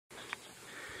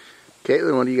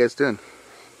Caitlin, what are you guys doing?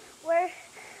 We're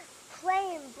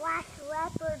playing Black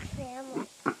Leopard Family.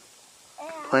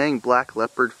 Playing Black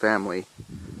Leopard Family.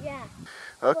 Yeah.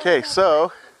 Okay,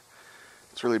 so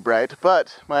it's really bright,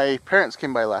 but my parents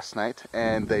came by last night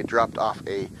and they dropped off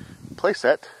a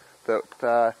playset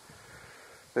that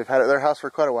they've had at their house for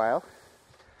quite a while.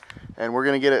 And we're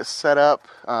going to get it set up.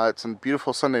 It's a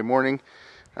beautiful Sunday morning.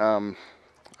 I'm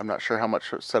not sure how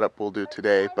much setup we'll do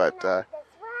today, but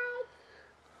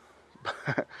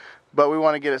but we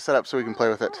want to get it set up so we can play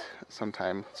with it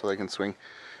sometime so they can swing.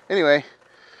 Anyway,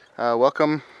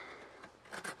 welcome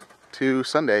to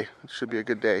Sunday. It should be a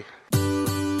good day.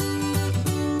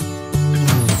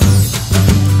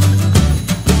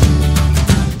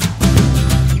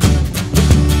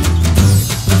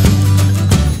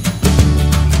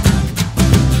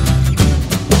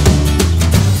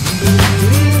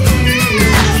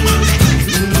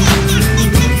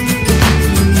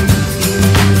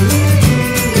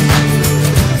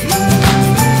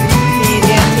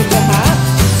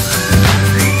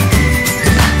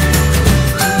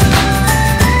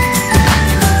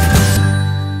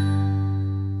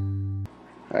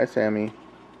 Hi, Sammy.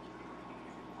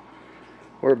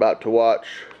 We're about to watch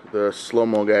the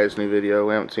Slow-Mo Guys' new video.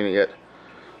 We haven't seen it yet,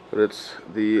 but it's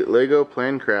the Lego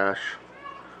Plane Crash.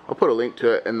 I'll put a link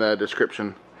to it in the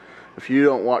description. If you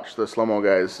don't watch the Slow-Mo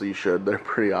Guys, you should. They're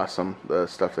pretty awesome, the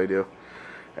stuff they do,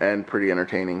 and pretty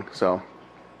entertaining. So,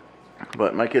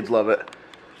 but my kids love it.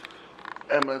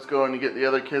 Emma's going to get the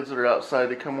other kids that are outside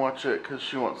to come watch it because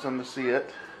she wants them to see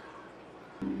it.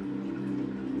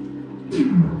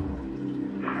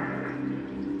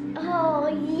 Oh,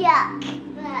 yuck.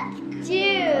 That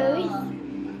juice.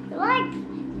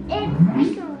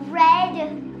 It's like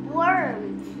red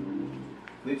worms.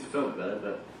 Need to film it better,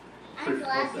 but I'm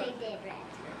glad they did red.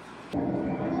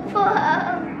 Whoa.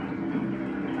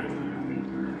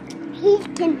 He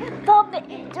can pop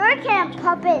it. Dora can't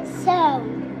pop it so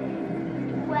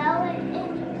well.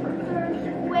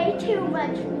 There's way too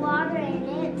much water in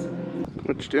it.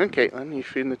 What you doing, Caitlin? You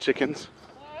feeding the chickens?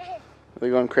 Are they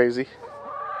going crazy?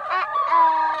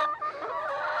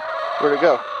 Where'd it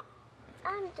go?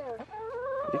 Under.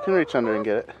 You can reach under and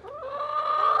get it.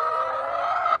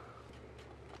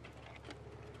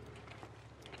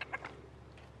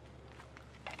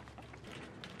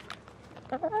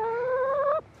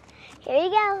 Here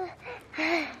you go.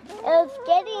 It's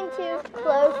getting too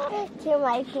close to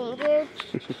my finger.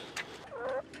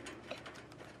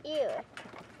 Ew.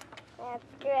 That's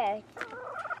good.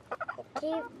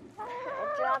 Keep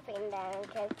dropping them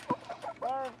because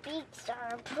their beaks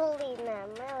are pulling them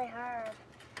really hard.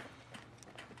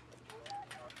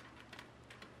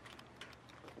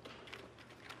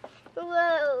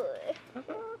 Whoa.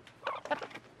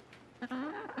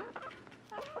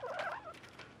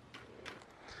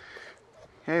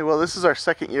 Okay, well, this is our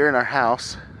second year in our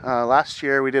house. Last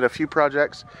year we did a few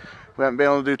projects. We haven't been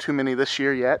able to do too many this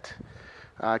year yet.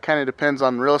 Kind of depends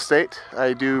on real estate.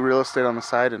 I do real estate on the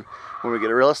side, and when we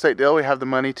get a real estate deal, we have the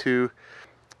money to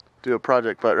do a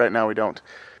project, but right now we don't.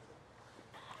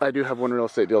 I do have one real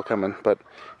estate deal coming, but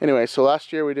anyway, so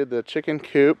last year we did the chicken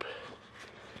coop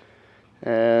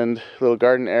and little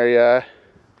garden area,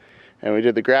 and we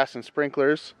did the grass and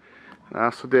sprinklers. I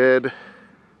also did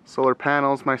solar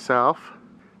panels myself.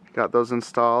 Got those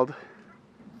installed,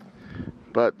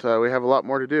 but we have a lot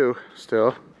more to do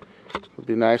still. It'll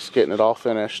be nice getting it all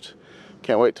finished.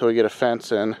 Can't wait till we get a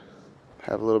fence in,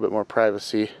 have a little bit more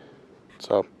privacy.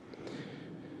 So,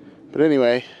 but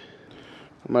anyway,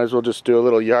 might as well just do a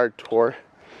little yard tour.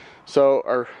 So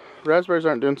our raspberries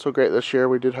aren't doing so great this year.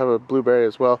 We did have a blueberry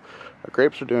as well. Our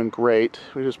grapes are doing great.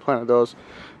 We just planted those.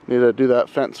 Need to do that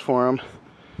fence for them.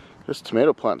 This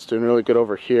tomato plant's doing really good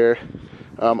over here.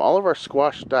 All of our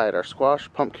squash died. Our squash,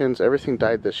 pumpkins, everything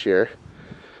died this year.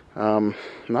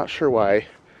 Not sure why.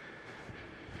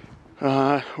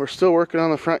 We're still working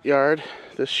on the front yard.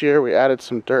 This year we added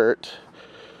some dirt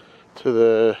to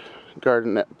the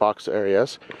garden box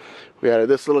areas. We added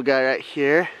this little guy right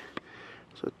here.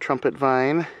 It's a trumpet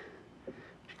vine.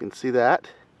 You can see that.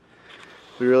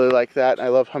 We really like that. I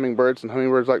love hummingbirds, and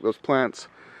hummingbirds like those plants.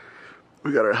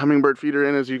 We got our hummingbird feeder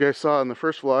in, as you guys saw in the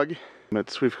first vlog.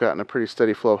 We've gotten a pretty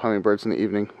steady flow of hummingbirds in the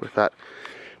evening with that.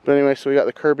 But anyway, so we got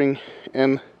the curbing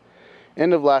in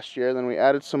end of last year. Then we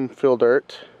added some fill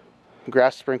dirt.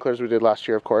 Grass sprinklers we did last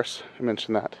year, of course. I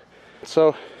mentioned that.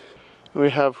 So we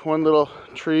have one little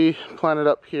tree planted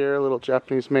up here, a little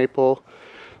Japanese maple.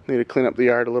 Need to clean up the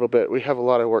yard a little bit. We have a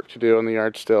lot of work to do in the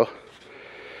yard still.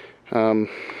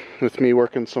 With me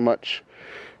working so much,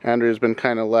 Andrea's been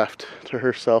kind of left to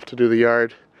herself to do the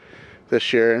yard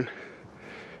this year, and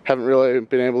haven't really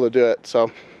been able to do it.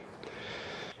 So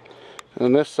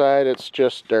On this side, it's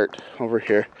just dirt over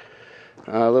here.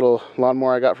 A little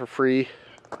lawnmower I got for free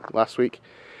last week.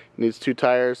 Needs 2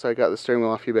 tires, so I got the steering wheel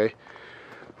off eBay.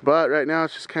 But right now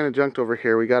it's just kind of junked over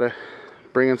here. We gotta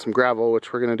bring in some gravel,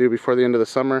 which we're gonna do before the end of the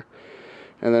summer.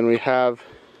 And then we have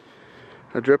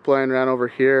a drip line ran over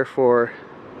here for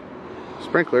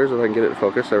sprinklers, if I can get it in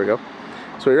focus. There we go.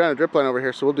 So we ran a drip line over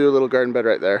here, so we'll do a little garden bed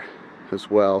right there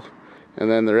as well. And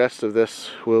then the rest of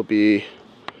this will be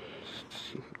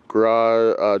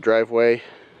driveway,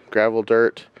 gravel,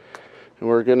 dirt. And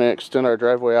we're gonna extend our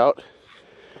driveway out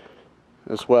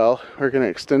as well. We're gonna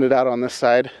extend it out on this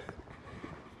side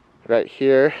right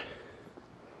here.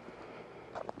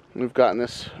 We've gotten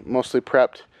this mostly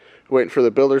prepped, waiting for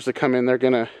the builders to come in. They're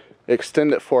gonna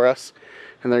extend it for us,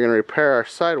 and they're gonna repair our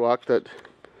sidewalk that,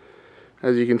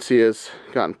 as you can see, has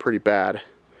gotten pretty bad.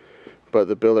 But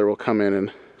the builder will come in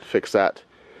and fix that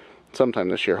sometime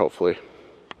this year, hopefully.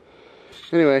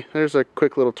 Anyway, there's a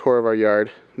quick little tour of our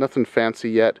yard. Nothing fancy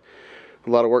yet. A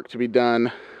lot of work to be done.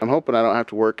 I'm hoping I don't have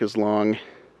to work as long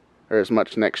or as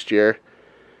much next year.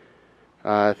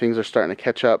 Things are starting to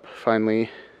catch up finally.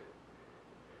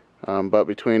 But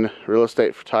between real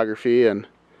estate, photography, and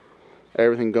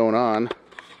everything going on,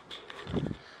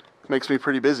 makes me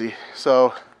pretty busy.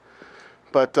 So,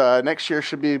 but next year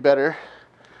should be better.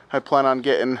 I plan on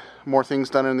getting more things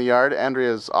done in the yard.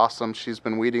 Andrea's awesome. She's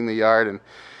been weeding the yard and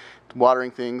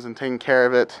watering things and taking care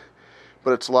of it.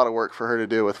 But it's a lot of work for her to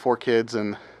do with 4 kids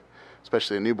and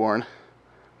especially a newborn.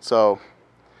 So,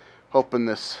 hoping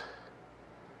this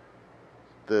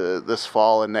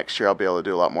fall and next year I'll be able to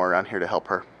do a lot more around here to help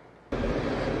her.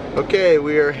 Okay,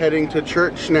 we are heading to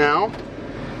church now.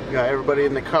 Got everybody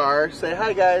in the car. Say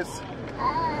hi, guys.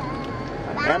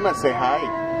 Emma, say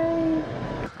hi.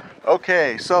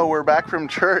 Okay, so we're back from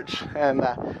church, and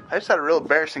I just had a real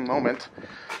embarrassing moment.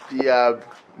 The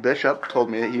bishop told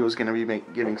me that he was going to be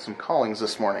giving some callings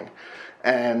this morning,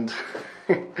 and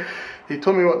he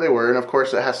told me what they were, and of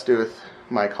course it has to do with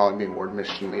my calling being ward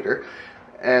mission leader.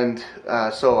 And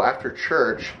so after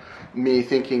church, me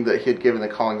thinking that he had given the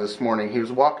calling this morning, he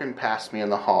was walking past me in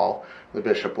the hall, the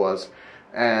bishop was,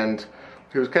 and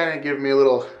he was kind of giving me a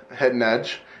little head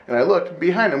nudge, and I looked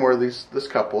behind him were this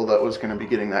couple that was going to be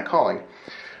getting that calling.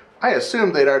 I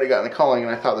assumed they'd already gotten the calling,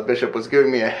 and I thought the bishop was giving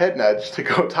me a head nudge to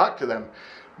go talk to them.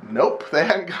 Nope, they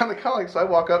hadn't gotten the calling, so I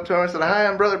walk up to him and I said, "Hi,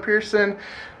 I'm Brother Pearson.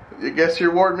 I guess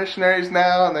you're ward missionaries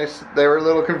now?" And they were a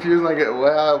little confused, and I go,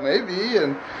 "Well, maybe."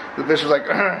 And the bishop's like,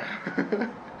 "Ugh."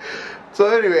 So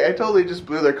anyway, I totally just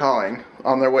blew their calling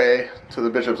on their way to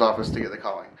the bishop's office to get the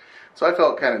calling. So I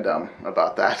felt kind of dumb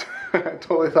about that. I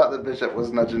totally thought the bishop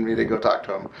was nudging me to go talk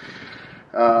to him.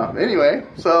 Anyway,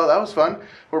 so that was fun.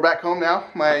 We're back home now.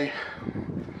 My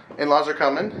in-laws are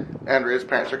coming. Andrea's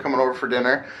parents are coming over for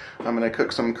dinner. I'm going to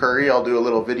cook some curry. I'll do a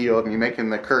little video of me making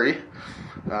the curry.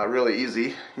 Really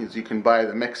easy. You can buy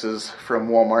the mixes from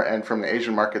Walmart and from the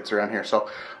Asian markets around here. So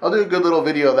I'll do a good little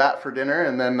video of that for dinner,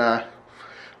 and then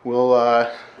we'll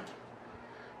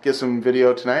get some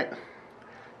video tonight.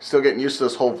 Still getting used to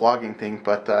this whole vlogging thing,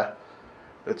 but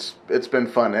it's been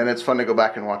fun, and it's fun to go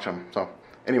back and watch them. So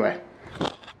anyway.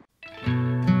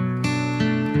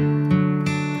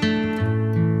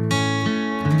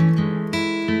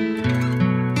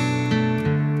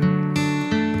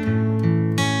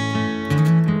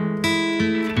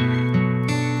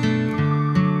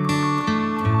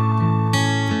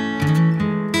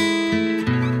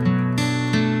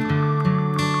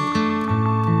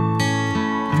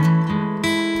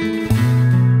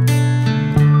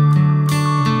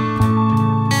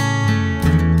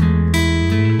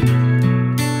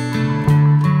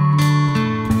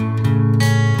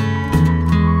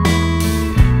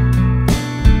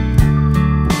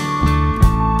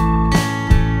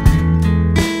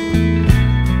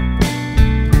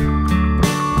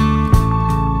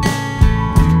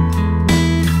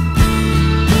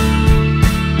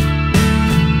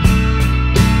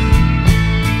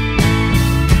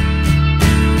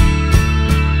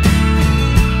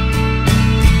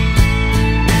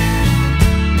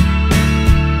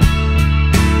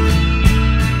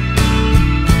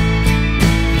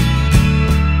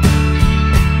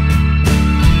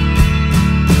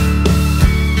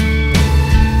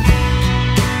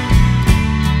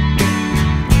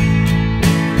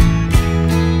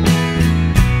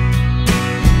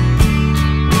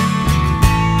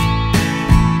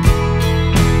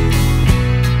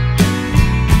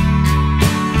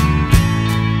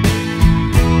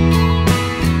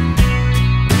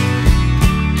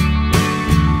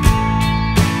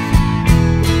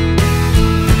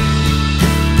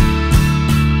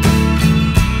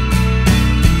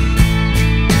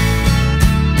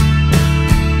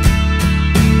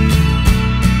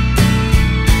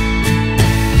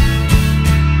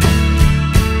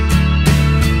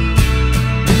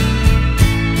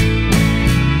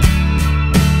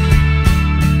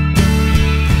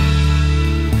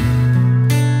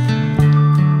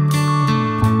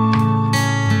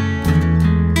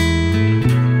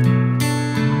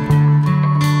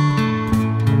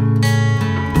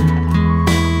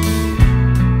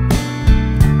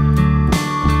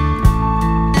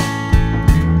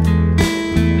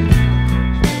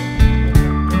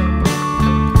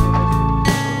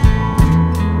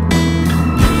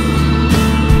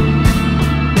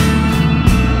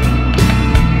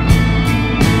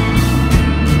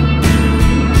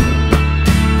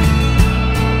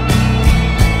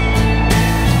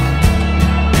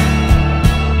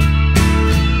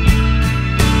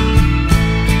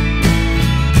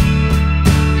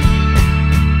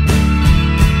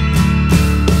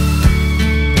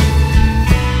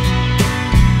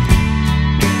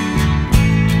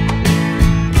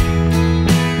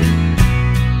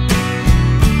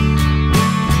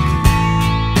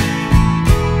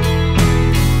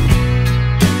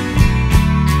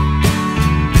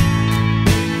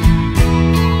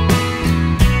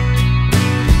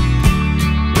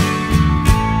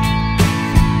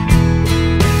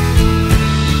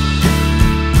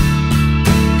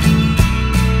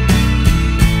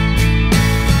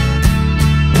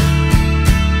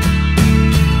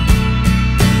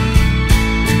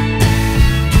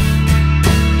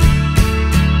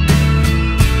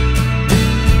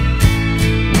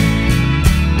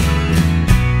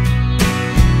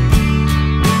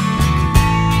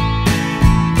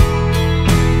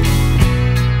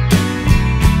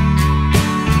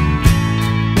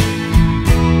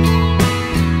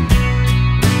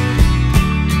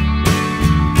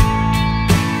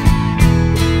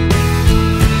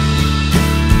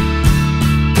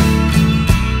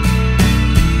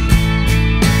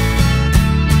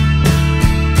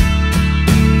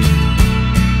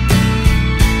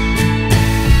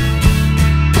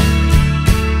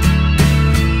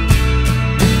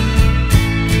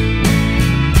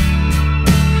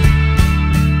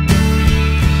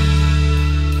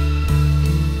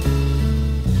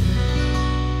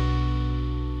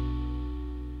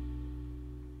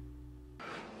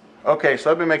 Okay,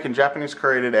 so I've been making Japanese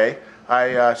curry today.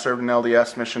 I served an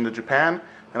LDS mission to Japan,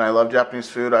 and I love Japanese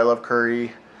food. I love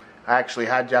curry. I actually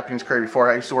had Japanese curry before.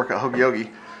 I used to work at Hogi-Yogi,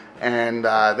 and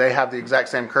they have the exact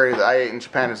same curry that I ate in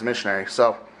Japan as a missionary.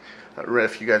 So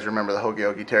if you guys remember the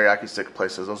Hogi-Yogi teriyaki stick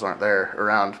places, those aren't there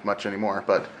around much anymore.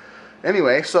 But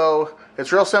anyway, so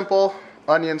it's real simple.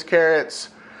 Onions, carrots,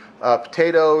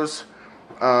 potatoes.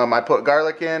 I put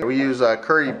garlic in. We use a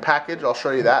curry package. I'll show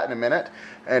you that in a minute.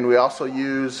 And we also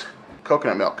use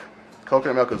coconut milk.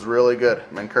 Coconut milk is really good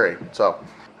in curry. So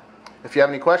if you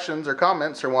have any questions or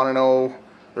comments or want to know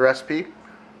the recipe,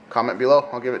 comment below.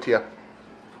 I'll give it to you.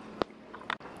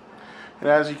 And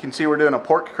as you can see, we're doing a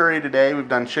pork curry today. We've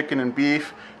done chicken and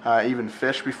beef, even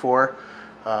fish before.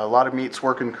 A lot of meats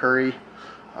work in curry.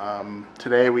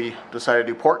 Today we decided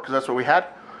to do pork because that's what we had.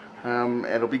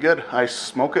 It'll be good. I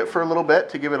smoke it for a little bit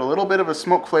to give it a little bit of a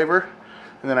smoke flavor,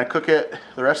 and then I cook it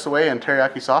the rest of the way in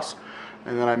teriyaki sauce,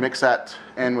 and then I mix that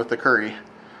in with the curry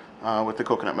with the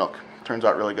coconut milk. Turns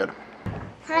out really good.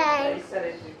 Hi. They said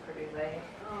it'd be pretty late.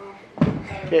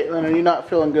 Caitlin, are you not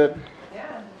feeling good?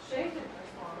 Yeah, the shade didn't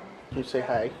respond. Can you say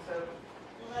hi?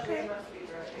 So they must be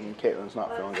dry. And Caitlin's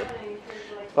not feeling good.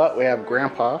 But we have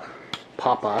Grandpa,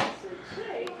 Papa,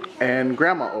 and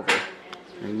Grandma over.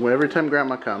 And every time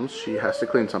Grandma comes, she has to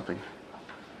clean something.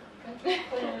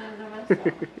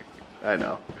 I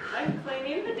know. I'm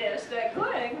cleaning the dish that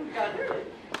Glenn got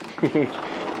dirty.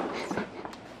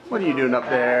 What are you doing up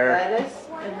there? Lettuce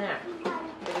in there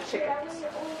for the chickens.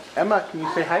 Emma, can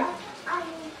you say hi?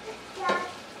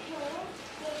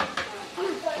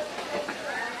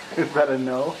 Is that a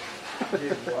no?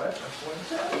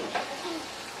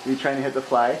 You trying to hit the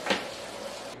fly?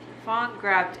 Fawn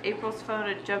grabbed April's phone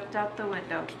and jumped out the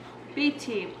window.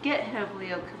 B-Team, get him,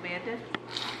 Leo commanded.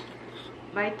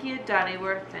 Mikey and Donnie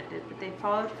were offended, but they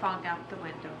followed Fawn out the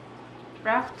window.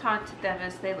 Ralph taunted them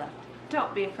as they left.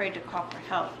 Don't be afraid to call for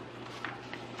help.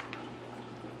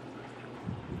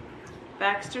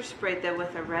 Baxter sprayed them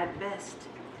with a red mist.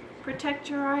 Protect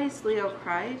your eyes, Leo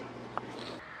cried.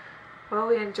 Well,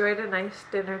 we enjoyed a nice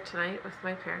dinner tonight with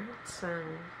my parents,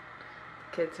 and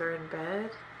the kids are in bed.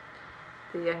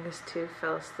 The youngest two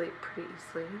fell asleep pretty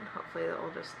easily, and hopefully the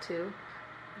oldest two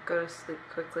will go to sleep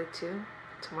quickly too.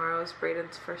 Tomorrow is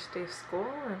Braden's first day of school,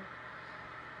 and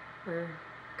we're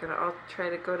gonna all try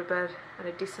to go to bed at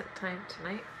a decent time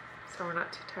tonight, so we're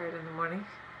not too tired in the morning.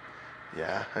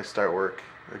 Yeah, I start work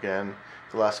again.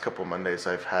 The last couple Mondays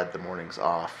I've had the mornings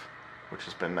off, which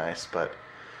has been nice, but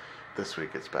this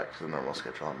week it's back to the normal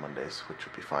schedule on Mondays, which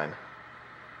would be fine.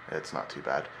 It's not too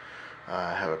bad.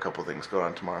 I have a couple things going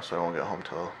on tomorrow, so I won't get home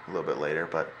till a little bit later,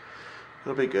 but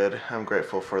it'll be good. I'm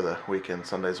grateful for the weekend.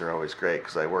 Sundays are always great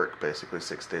because I work basically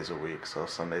 6 days a week, so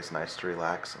Sunday's nice to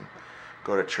relax and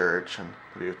go to church and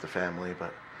be with the family.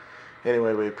 But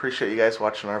anyway, we appreciate you guys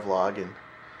watching our vlog, and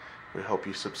we hope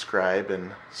you subscribe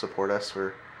and support us.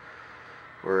 We're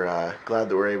glad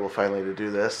that we're able finally to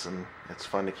do this, and it's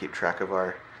fun to keep track of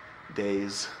our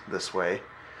days this way.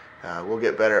 We'll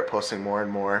get better at posting more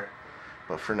and more,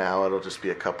 but for now it'll just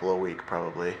be a couple a week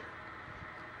probably.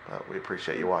 But we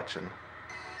appreciate you watching.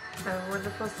 Have a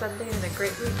wonderful Sunday and a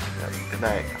great week. Yep. Good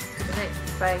night. Good night.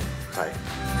 Bye.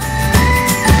 Bye.